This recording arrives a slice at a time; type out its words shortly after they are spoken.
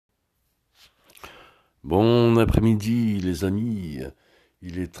Bon après-midi, les amis.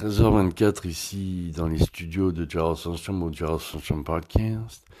 Il est 13h24 ici dans les studios de Gerald Sunshine au Gerald Sunshine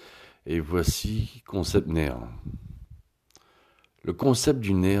Podcast. Et voici Concept Néant. Le concept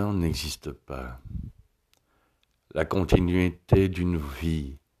du néant n'existe pas. La continuité d'une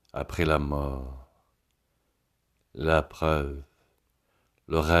vie après la mort. La preuve.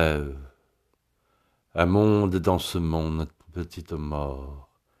 Le rêve. Un monde dans ce monde, notre petite mort.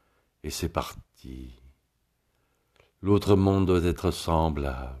 Et c'est parti. L'autre monde doit être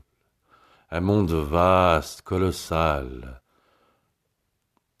semblable. Un monde vaste, colossal,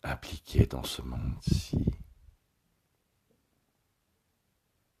 impliqué dans ce monde-ci.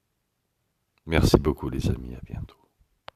 Merci beaucoup les amis, à bientôt.